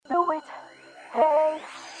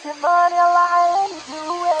Yo,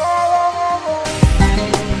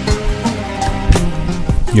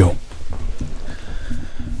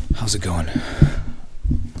 how's it going?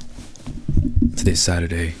 Today's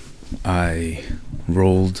Saturday. I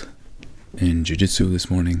rolled in jiu-jitsu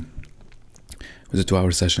this morning. It was a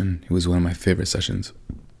 2-hour session. It was one of my favorite sessions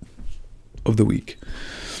of the week.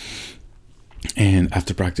 And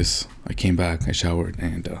after practice, I came back, I showered,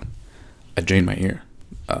 and I drained my ear.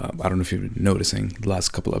 I don't know if you've been noticing the last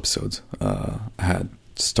couple episodes. I had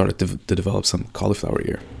started to develop some cauliflower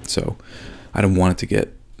ear. So I don't want it to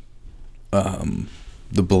get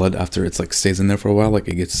the blood after it's like stays in there for a while. Like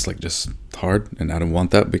it gets like just hard, and I don't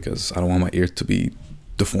want that because I don't want my ear to be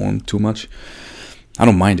deformed too much. I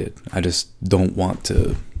don't mind it. I just don't want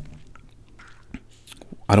to.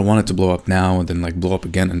 I don't want it to blow up now and then like blow up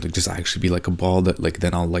again and to just actually be like a ball that like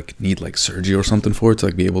then I'll like need like surgery or something for it to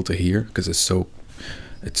like be able to hear because it's so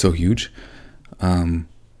huge.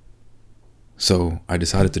 So I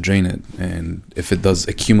decided to drain it, and if it does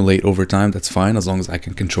accumulate over time, that's fine as long as I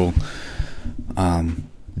can control how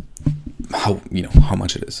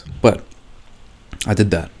much it is. But I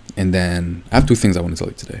did that, and then I have 2 things I want to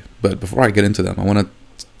tell you today. But before I get into them, I want to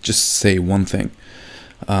just say one thing.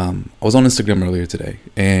 I was on Instagram earlier today,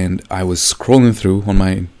 and I was scrolling through on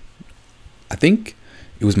my, I think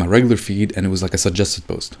it was my regular feed, and it was like a suggested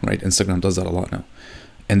post, right? Instagram does that a lot now.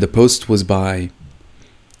 And the post was by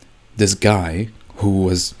this guy who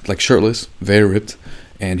was like shirtless, very ripped,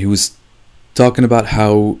 and he was talking about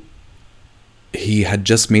how he had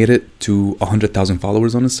just made it to 100,000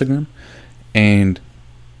 followers on Instagram, and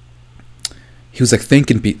he was like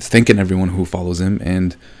thanking everyone who follows him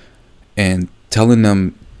and telling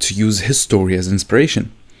them to use his story as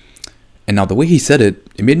inspiration. And now the way he said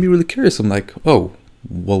it made me really curious. I'm like, oh,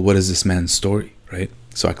 well, what is this man's story, right?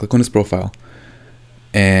 So I click on his profile,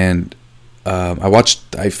 and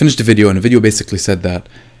I finished the video, and the video basically said that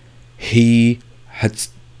he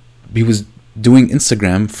was doing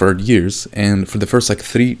Instagram for years, and for the first like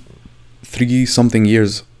three something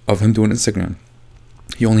years of him doing Instagram,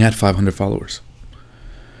 he only had 500 followers.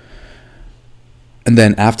 And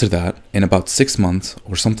then after that, in about 6 months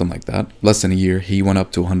or something like that, less than a year, he went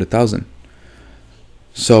up to 100,000.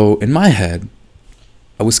 So in my head,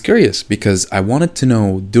 I was curious because I wanted to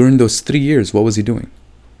know during those 3 years, what was he doing,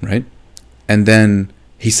 right? And then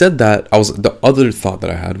he said that the other thought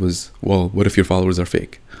that I had was, well, what if your followers are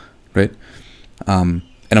fake, right? And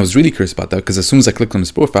I was really curious about that because as soon as I clicked on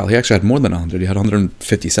his profile, he actually had more than 100. He had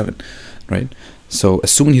 157, right? So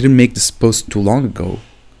assuming he didn't make this post too long ago,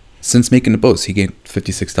 since making the post, he gained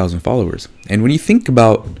 56,000 followers. And when you think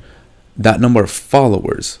about that number of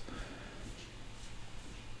followers,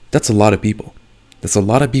 that's a lot of people. That's a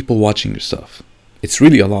lot of people watching your stuff. It's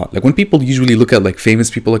really a lot. Like when people usually look at like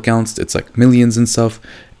famous people accounts, it's like millions and stuff.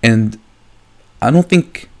 And I don't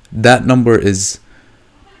think that number is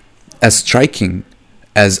as striking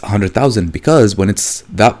as 100,000 because when it's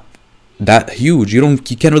that huge, you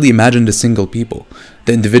can't really imagine the single people,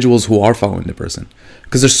 the individuals who are following the person,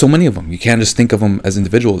 because there's so many of them. You can't just think of them as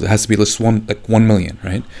individuals. It has to be just 1 million,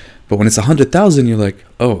 right? But when it's 100,000, you're like,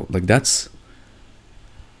 oh, like that's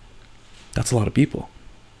a lot of people.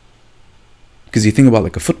 Because you think about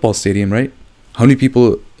like a football stadium, right? How many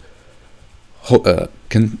people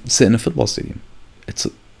can sit in a football stadium?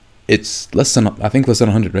 It's less than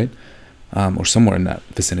 100, right? Or somewhere in that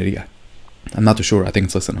vicinity. I'm not too sure. I think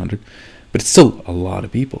it's less than 100, but it's still a lot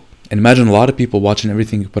of people. And imagine a lot of people watching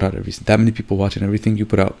everything you put out. That many people watching everything you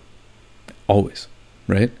put out, always,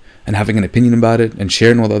 right? And having an opinion about it and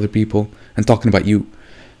sharing with other people and talking about you.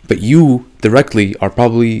 But you directly are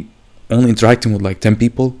probably only interacting with like 10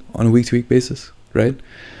 people on a week-to-week basis, right?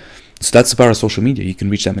 So that's the power of social media. You can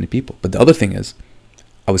reach that many people. But the other thing is,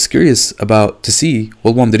 I was curious to see,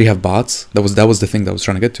 well, one, did he have bots? That was the thing that I was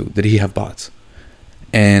trying to get to. Did he have bots?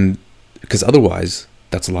 And because otherwise,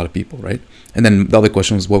 that's a lot of people, right? And then the other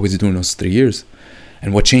question was, what was he doing those 3 years?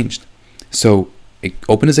 And what changed? So I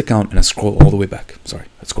opened his account and I scroll all the way back.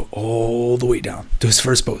 Let's go all the way down to his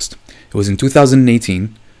first post. It was in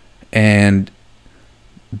 2018, and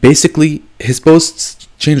basically his posts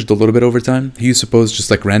changed a little bit over time. He used to post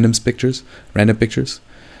just like random pictures,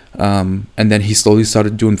 and then he slowly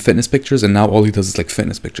started doing fitness pictures, and now all he does is like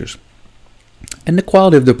fitness pictures. And the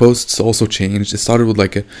quality of the posts also changed. It started with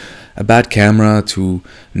like a bad camera to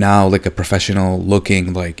now like a professional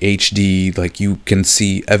looking like HD, like you can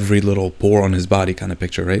see every little pore on his body kind of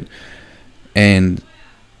picture, right? And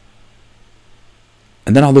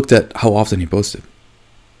then I looked at how often he posted,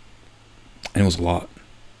 and it was a lot,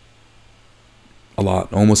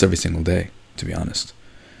 almost every single day, to be honest.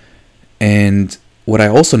 And what I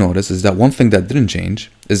also noticed is that one thing that didn't change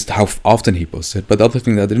is how often he posted, but the other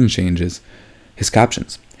thing that didn't change is his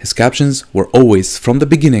captions. His captions were always, from the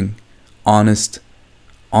beginning, honest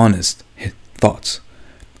thoughts.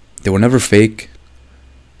 They were never fake.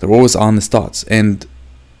 They were always honest thoughts. And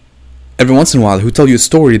every once in a while, he'll tell you a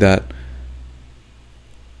story that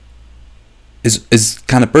is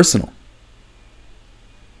kind of personal.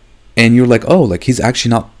 And you're like, oh, like he's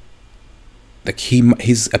actually not, like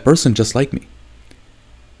he's a person just like me.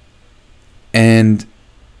 And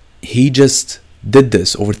he just did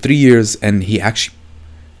this over 3 years, and he actually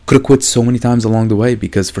could have quit so many times along the way,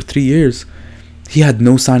 because for 3 years he had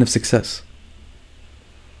no sign of success.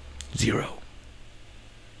 Zero.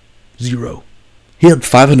 He had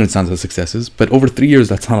 500 signs of successes, but over 3 years,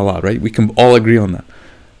 that's not a lot, right? We can all agree on that,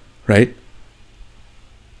 right?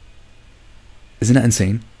 Isn't that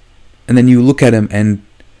insane? And then you look at him and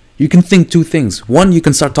you can think two things. One, you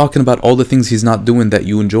can start talking about all the things he's not doing that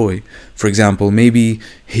you enjoy. For example, maybe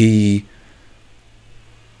he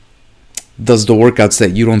does the workouts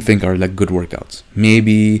that you don't think are like good workouts.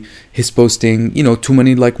 Maybe he's posting, too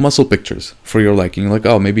many like muscle pictures for your liking. You're like,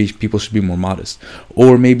 oh, maybe people should be more modest.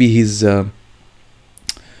 Or maybe he's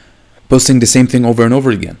posting the same thing over and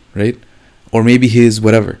over again, right? Or maybe he's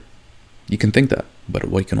whatever. You can think that. But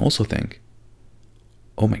what you can also think,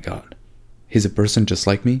 oh my God, he's a person just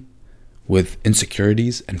like me, with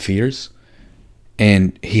insecurities and fears,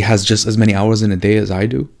 and he has just as many hours in a day as I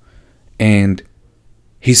do, and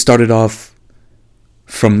he started off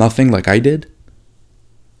from nothing like I did,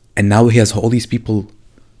 and now he has all these people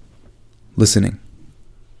listening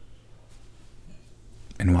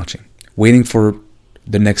and watching, waiting for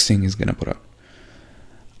the next thing he's gonna put out.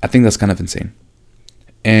 I think that's kind of insane.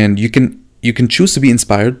 And you can choose to be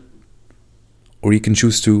inspired, or you can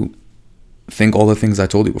choose to think all the things I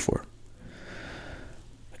told you before.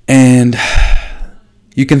 And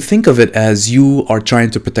you can think of it as you are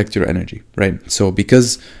trying to protect your energy, right? So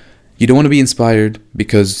because you don't want to be inspired,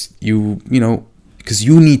 because because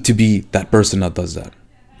you need to be that person that does that.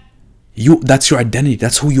 That's your identity.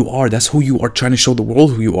 That's who you are. That's who you are trying to show the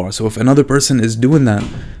world who you are. So if another person is doing that,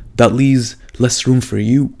 that leaves less room for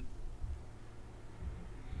you.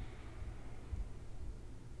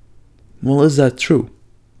 Well, is that true?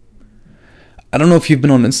 I don't know if you've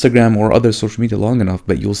been on Instagram or other social media long enough,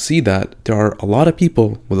 but you'll see that there are a lot of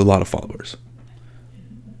people with a lot of followers.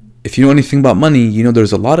 If you know anything about money, you know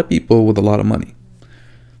there's a lot of people with a lot of money.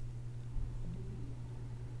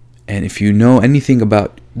 And if you know anything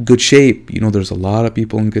about good shape, you know there's a lot of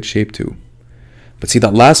people in good shape too. But see,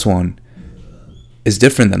 that last one is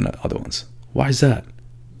different than the other ones. Why is that?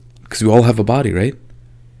 Because we all have a body, right?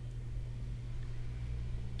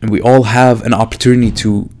 And we all have an opportunity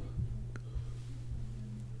to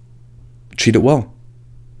treat it well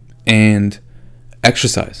and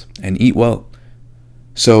exercise and eat well.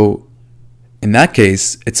 So in that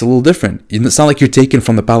case, it's a little different. It's not like you're taking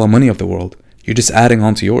from the pile of money of the world. You're just adding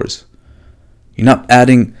on to yours. You're not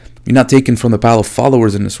taking from the pile of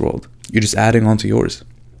followers in this world. You're just adding on to yours.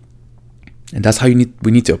 And that's how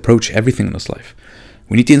we need to approach everything in this life.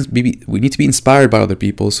 We need to be inspired by other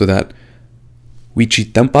people so that we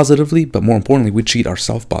treat them positively, but more importantly, we treat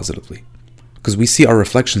ourselves positively. Because we see our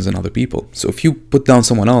reflections in other people. So if you put down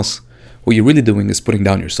someone else, what you're really doing is putting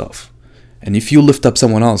down yourself. And if you lift up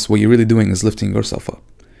someone else, what you're really doing is lifting yourself up.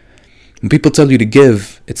 When people tell you to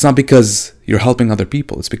give, it's not because you're helping other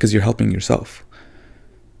people. It's because you're helping yourself.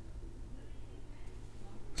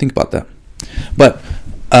 Think about that. But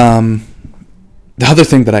the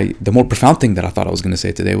more profound thing that I thought I was going to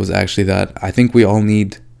say today was actually that I think we all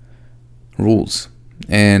need rules.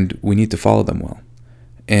 And we need to follow them well.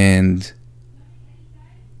 And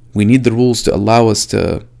we need the rules to allow us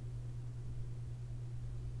to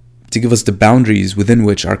give us the boundaries within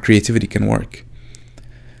which our creativity can work.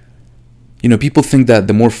 People think that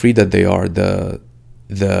the more free that they are, the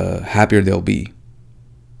happier they'll be.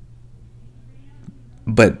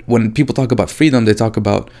 But when people talk about freedom, they talk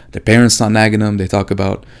about their parents not nagging them. They talk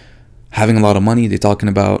about having a lot of money. They're talking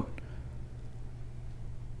about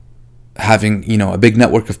having, a big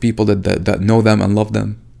network of people that know them and love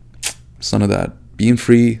them. It's none of that. Being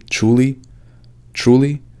free, truly,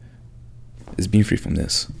 is being free from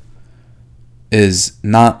this. Is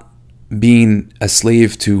not being a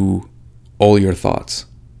slave to all your thoughts.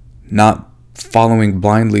 Not following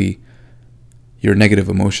blindly your negative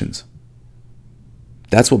emotions.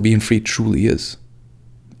 That's what being free truly is.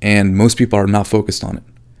 And most people are not focused on it.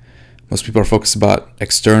 Most people are focused about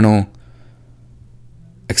external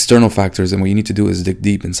factors, and what you need to do is dig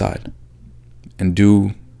deep inside and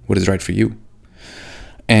do what is right for you.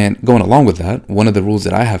 And going along with that, one of the rules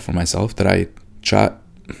that I have for myself that I try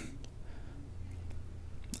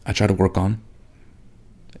to work on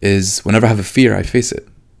is whenever I have a fear, I face it.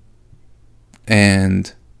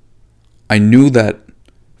 And I knew that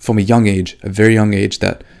from a young age, a very young age,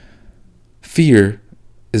 that fear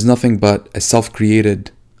is nothing but a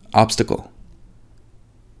self-created obstacle.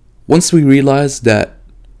 Once we realize that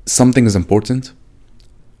something is important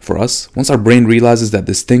for us, once our brain realizes that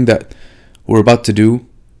this thing that we're about to do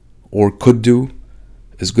or could do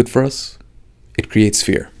is good for us, it creates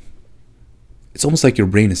fear. It's almost like your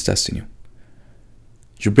brain is testing you.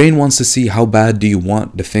 Your brain wants to see how bad do you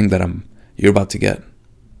want the thing that you're about to get.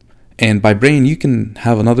 And by brain, you can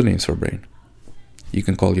have another names for brain. You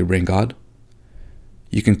can call your brain God.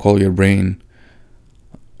 You can call your brain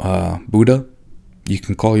Buddha. You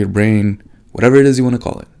can call your brain whatever it is you want to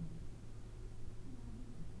call it.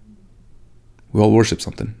 We all worship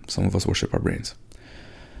something. Some of us worship our brains.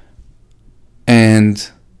 And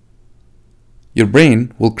your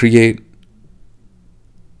brain will create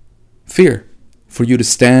fear for you to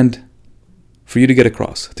stand, for you to get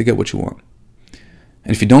across, to get what you want.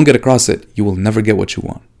 And if you don't get across it, you will never get what you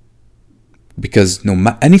want. Because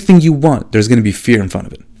anything you want, there's going to be fear in front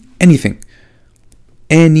of it. Anything.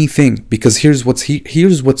 Because here's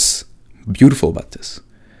what's beautiful about this.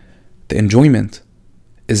 The enjoyment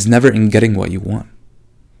is never in getting what you want.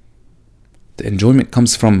 The enjoyment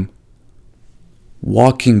comes from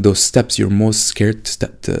walking those steps you're most scared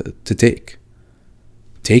to take.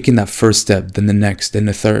 Taking that first step, then the next, then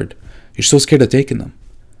the third. You're so scared of taking them.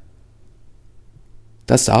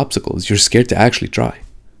 That's the obstacle, is you're scared to actually try.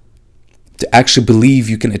 To actually believe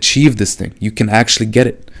you can achieve this thing. You can actually get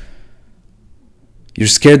it. You're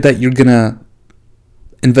scared that you're gonna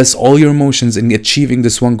invest all your emotions in achieving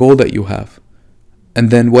this one goal that you have.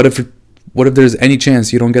 And then what if there's any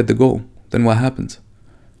chance you don't get the goal? Then what happens?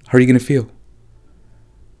 How are you gonna feel?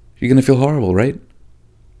 You're gonna feel horrible, right?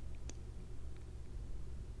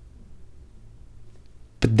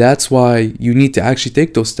 But that's why you need to actually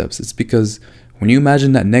take those steps. It's because when you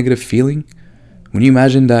imagine that negative feeling, when you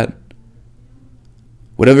imagine that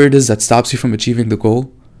whatever it is that stops you from achieving the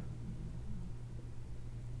goal,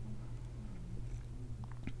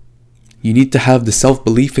 you need to have the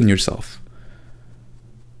self-belief in yourself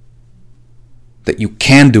that you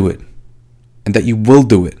can do it and that you will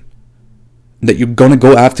do it. And that you're going to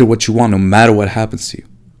go after what you want no matter what happens to you.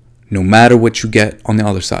 No matter what you get on the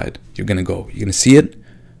other side, you're going to go. You're going to see it,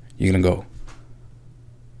 you're going to go.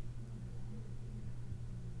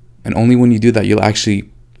 And only when you do that, you'll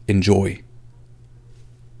actually enjoy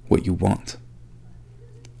what you want.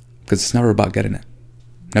 Because it's never about getting it.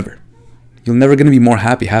 Never. You're never going to be more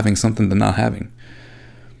happy having something than not having.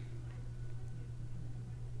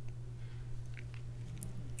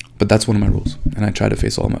 But that's one of my rules, and I try to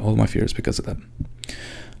face all my fears because of that.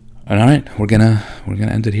 And all right, we're gonna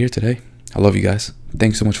end it here today. I love you guys.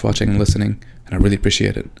 Thanks so much for watching and listening, and I really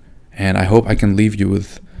appreciate it. And I hope I can leave you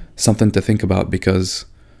with something to think about, because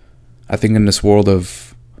I think in this world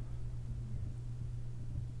of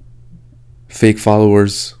fake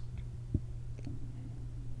followers,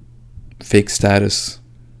 fake status,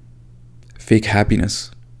 fake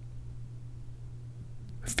happiness,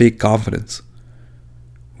 fake confidence,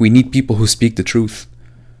 we need people who speak the truth,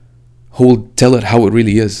 who will tell it how it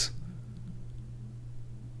really is.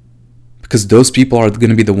 Because those people are going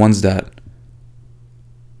to be the ones that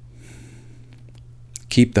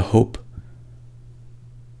keep the hope.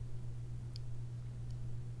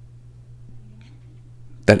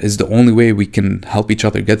 That is the only way we can help each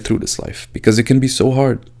other get through this life. Because it can be so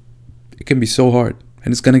hard. It can be so hard.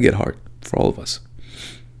 And it's going to get hard for all of us.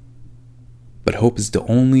 But hope is the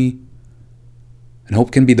only... And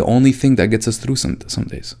hope can be the only thing that gets us through some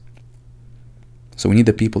days. So we need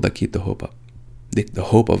the people that keep the hope up. The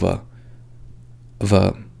hope of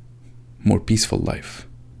a more peaceful life.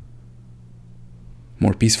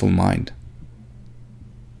 More peaceful mind.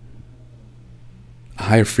 A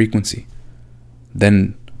higher frequency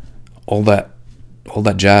than all that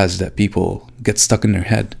jazz that people get stuck in their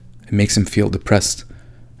head. It makes them feel depressed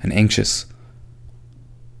and anxious.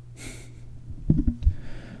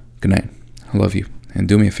 Good night. I love you. And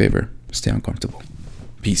do me a favor, stay uncomfortable.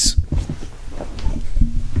 Peace.